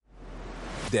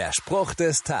Der Spruch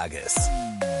des Tages.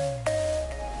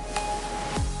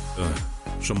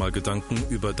 Schon mal Gedanken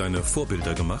über deine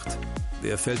Vorbilder gemacht?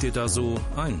 Wer fällt dir da so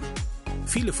ein?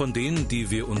 Viele von denen,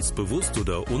 die wir uns bewusst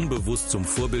oder unbewusst zum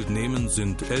Vorbild nehmen,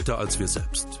 sind älter als wir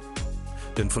selbst.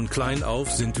 Denn von klein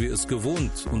auf sind wir es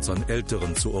gewohnt, uns an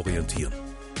Älteren zu orientieren.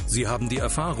 Sie haben die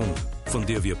Erfahrung, von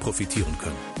der wir profitieren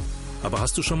können. Aber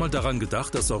hast du schon mal daran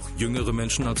gedacht, dass auch jüngere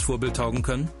Menschen als Vorbild taugen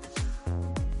können?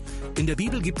 In der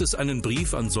Bibel gibt es einen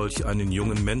Brief an solch einen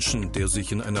jungen Menschen, der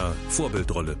sich in einer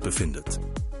Vorbildrolle befindet.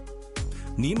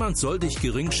 Niemand soll dich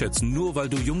gering schätzen, nur weil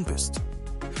du jung bist.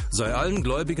 Sei allen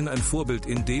Gläubigen ein Vorbild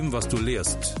in dem, was du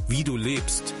lehrst, wie du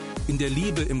lebst, in der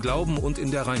Liebe, im Glauben und in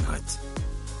der Reinheit.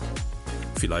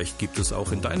 Vielleicht gibt es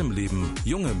auch in deinem Leben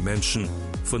junge Menschen,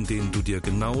 von denen du dir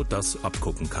genau das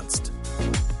abgucken kannst.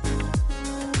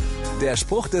 Der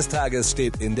Spruch des Tages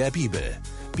steht in der Bibel.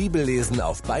 Bibellesen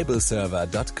auf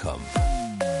bibleserver.com.